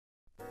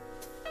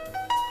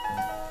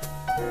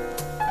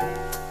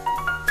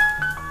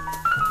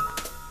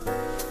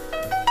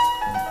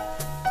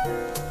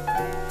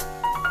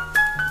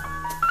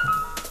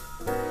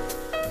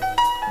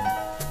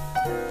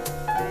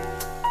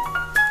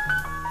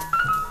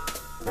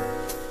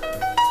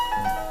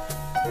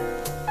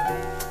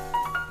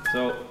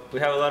we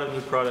have a lot of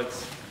new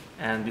products,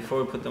 and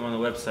before we put them on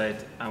the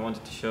website, I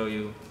wanted to show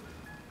you,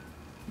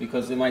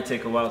 because it might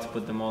take a while to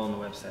put them all on the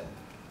website.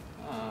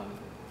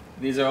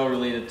 These are all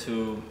related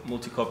to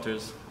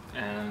multicopters,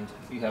 and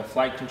you have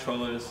flight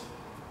controllers,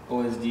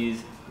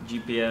 OSDs,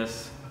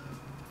 GPS,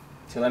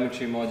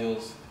 telemetry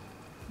modules,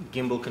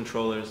 gimbal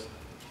controllers.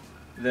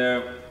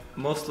 They're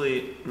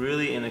mostly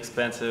really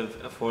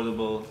inexpensive,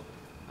 affordable,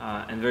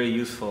 and very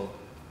useful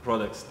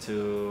products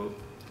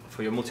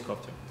for your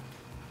multicopter.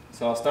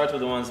 So I'll start with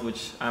the ones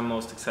which I'm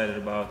most excited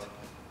about,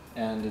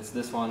 and it's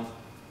this one.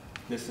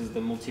 This is the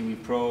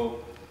Multiwii Pro,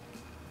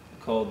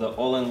 called the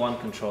all-in-one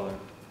controller.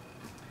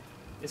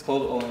 It's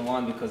called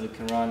all-in-one because it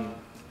can run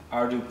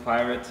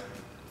Ardupilot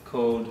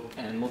code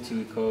and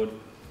Multiwii code,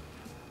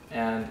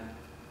 and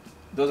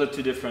those are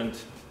two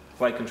different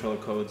flight controller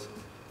codes.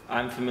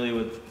 I'm familiar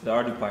with the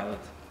Ardupilot,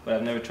 but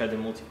I've never tried the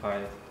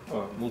Multipilot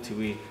or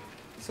Multiwii,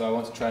 so I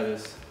want to try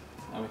this.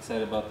 I'm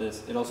excited about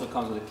this. It also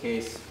comes with a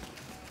case,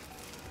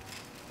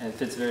 and it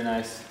fits very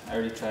nice. I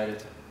already tried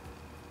it.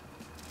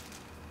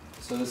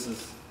 So this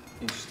is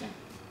interesting.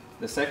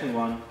 The second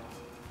one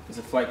is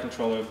a flight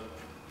controller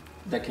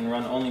that can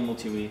run only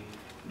Multiwii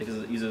because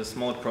it uses a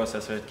smaller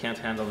processor. It can't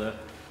handle the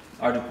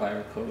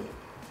Ardupilot code.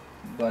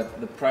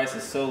 But the price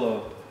is so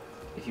low.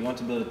 If you want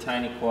to build a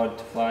tiny quad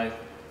to fly,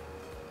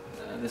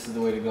 this is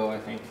the way to go, I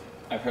think.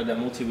 I've heard that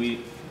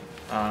Multiwii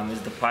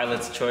is the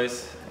pilot's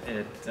choice.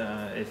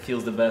 It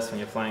feels the best when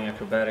you're flying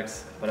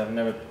acrobatics, but I've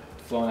never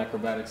flown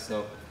acrobatics,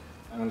 so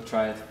I'm going to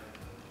try it.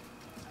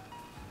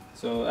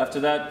 So after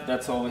that,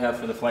 that's all we have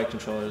for the flight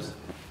controllers.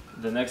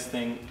 The next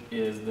thing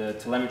is the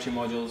telemetry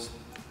modules.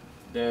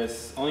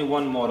 There's only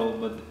one model,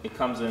 but it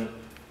comes in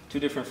two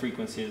different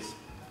frequencies.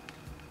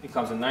 It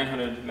comes in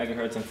 900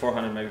 megahertz and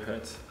 400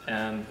 megahertz.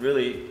 And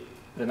really,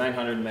 the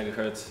 900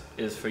 megahertz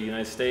is for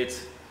United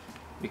States,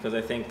 because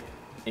I think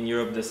in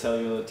Europe the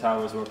cellular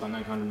towers work on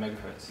 900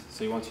 megahertz.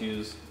 So you want to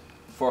use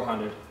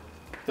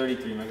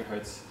 433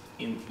 megahertz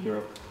in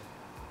Europe.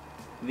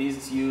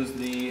 These use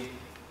the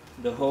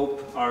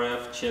Hope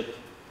RF chip.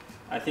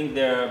 I think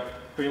they're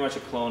pretty much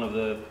a clone of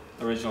the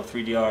original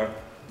 3DR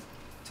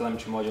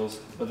telemetry modules,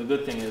 but the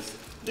good thing is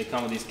they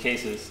come with these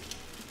cases.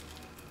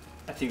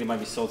 I think they might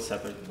be sold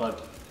separate,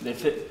 but they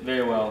fit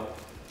very well.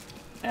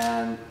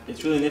 And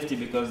it's really nifty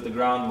because the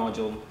ground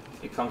module,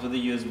 it comes with a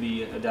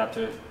USB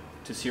adapter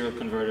to serial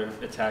converter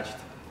attached.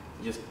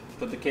 You just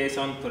put the case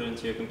on, put it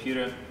into your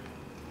computer.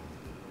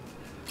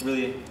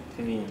 Really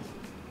convenient.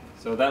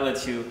 So that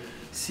lets you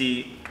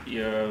see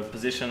your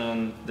position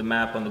on the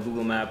map, on the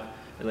Google map.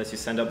 It lets you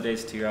send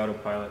updates to your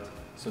Autopilot.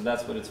 So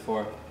that's what it's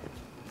for.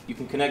 You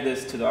can connect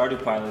this to the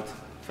Ardupilot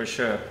for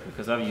sure,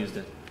 because I've used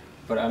it.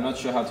 But I'm not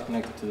sure how to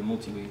connect it to the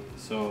Multiwii.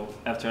 So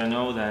after I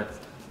know that,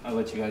 I'll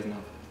let you guys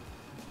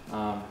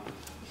know.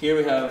 Here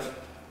we have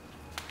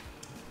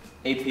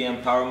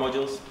APM power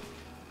modules.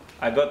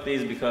 I got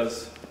these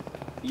because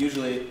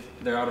usually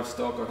they're out of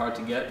stock or hard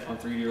to get on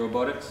 3D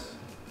robotics.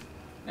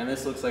 And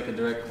this looks like a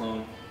direct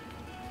clone.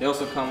 They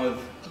also come with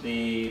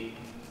the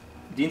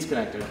Dean's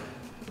connector,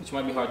 which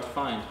might be hard to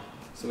find.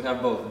 So we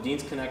have both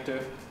Dean's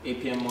connector,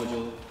 APM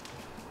module,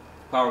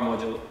 power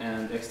module,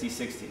 and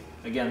XT60.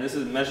 Again, this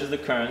measures the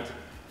current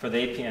for the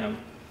APM,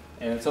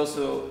 and it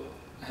also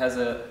has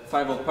a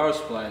 5-volt power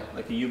supply,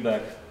 like a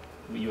UBAC,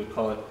 you would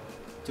call it,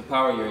 to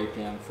power your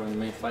APM from your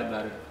main flight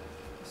battery.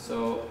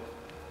 So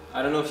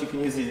I don't know if you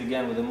can use these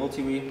again with a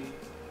Multiwii,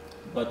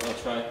 but I'll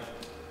try.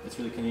 It's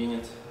really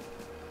convenient.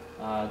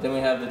 Then we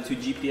have the two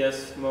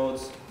GPS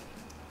modes.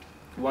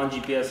 One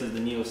GPS is the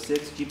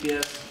NEO-6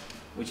 GPS,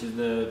 which is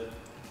the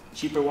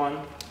cheaper one.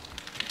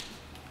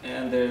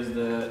 And there's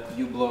the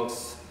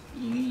Ublox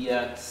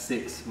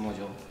NEO-6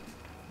 module,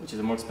 which is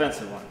a more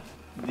expensive one.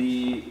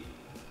 The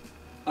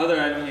other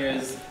item here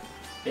is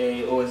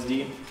a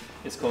OSD.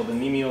 It's called the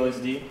Minim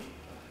OSD.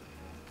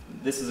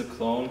 This is a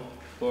clone,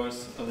 of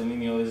course, of the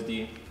Minim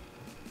OSD.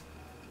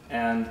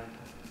 And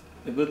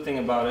the good thing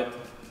about it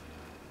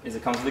is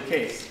it comes with a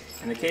case.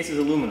 And the case is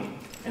aluminum.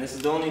 And this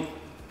is the only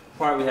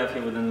part we have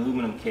here with an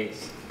aluminum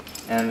case.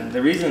 And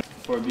the reason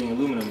for it being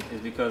aluminum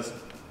is because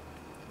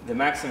the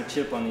maximum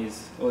chip on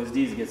these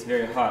OSDs gets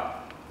very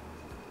hot.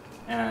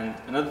 And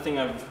another thing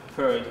I've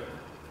heard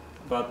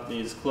about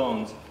these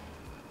clones,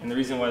 and the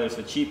reason why they're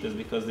so cheap, is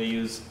because they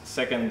use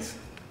seconds.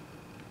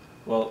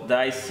 Well,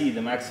 the IC,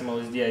 the maximum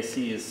OSD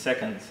IC, is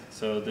seconds.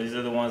 So these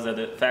are the ones that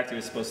the factory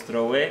is supposed to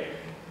throw away,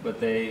 but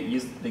they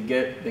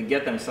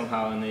get them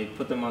somehow, and they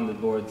put them on the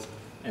boards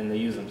and they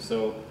use them.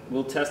 So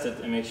we'll test it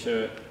and make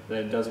sure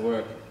that it does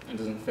work and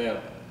doesn't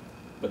fail.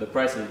 But the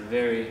price is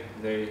very,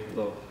 very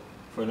low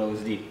for an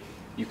OSD.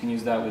 You can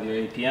use that with your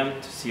APM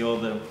to see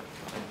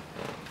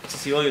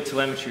all your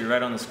telemetry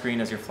right on the screen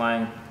as you're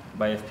flying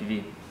by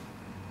FPV.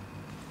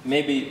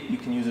 Maybe you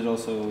can use it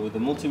also with the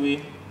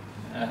Multiwii.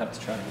 I have to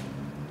try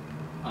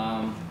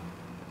it.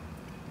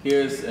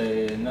 Here's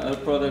another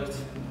product.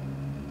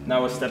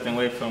 Now we're stepping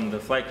away from the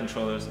flight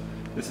controllers.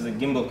 This is a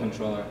gimbal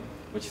controller,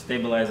 which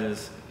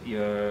stabilizes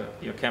your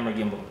camera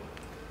gimbal.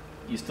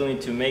 You still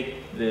need to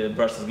make the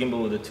brushless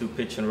gimbal with the two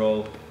pitch and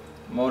roll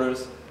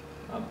motors,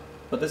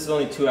 But this is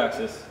only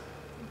 2-axis.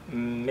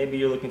 Maybe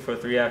you're looking for a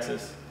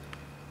 3-axis.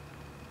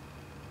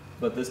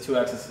 But this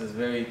 2-axis is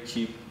very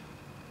cheap,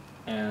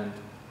 and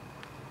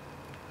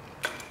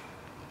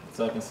that's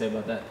all I can say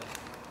about that.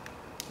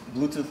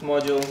 Bluetooth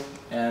module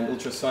and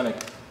ultrasonic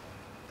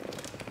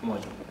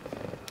module.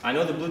 I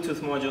know the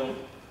Bluetooth module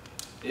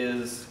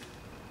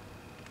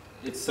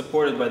it's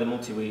supported by the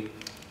Multiwii,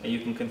 and you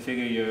can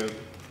configure your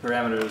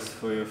parameters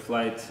for your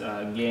flight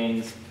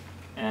gains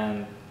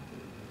and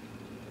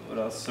what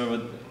else?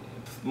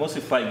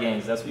 Mostly flight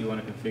gains. That's what you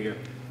want to configure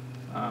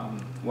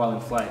while in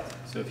flight.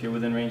 So if you're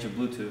within range of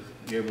Bluetooth,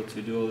 you're able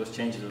to do all those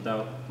changes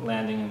without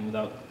landing and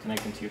without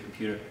connecting to your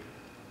computer.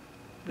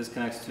 This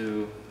connects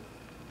to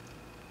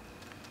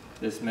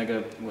this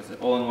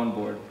all-in-one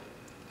board.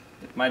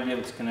 It might be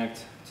able to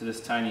connect to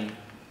this tiny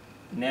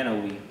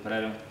Nano Wii, but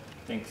I don't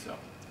think so.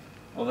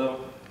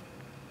 Although,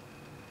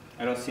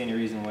 I don't see any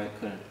reason why it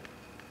couldn't.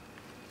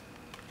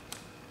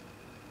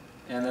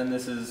 And then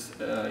this is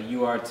a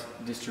Uart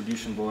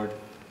distribution board.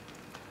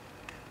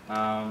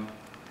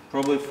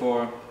 Probably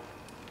for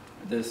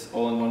this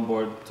all-in-one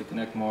board to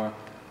connect more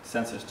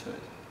sensors to it.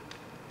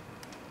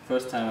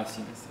 First time I've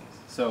seen these things.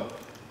 So,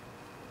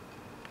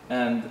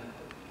 and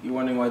you're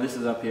wondering why this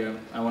is up here.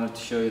 I wanted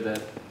to show you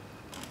that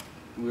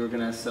we were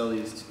going to sell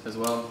these as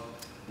well.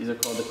 These are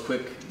called the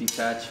quick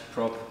detach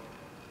prop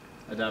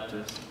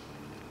adapters.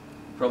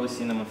 You've probably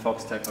seen them on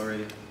Foxtech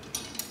already.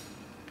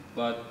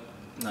 But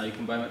now you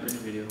can buy them at Ready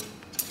Video.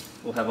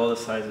 We'll have all the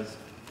sizes.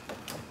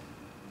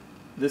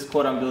 This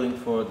quad I'm building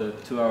for the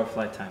 2-hour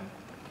flight time,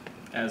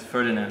 as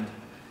Ferdinand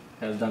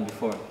has done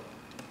before.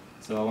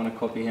 So I want to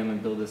copy him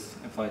and build this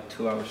and fly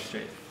 2 hours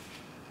straight.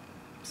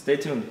 Stay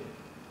tuned.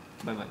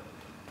 Bye bye.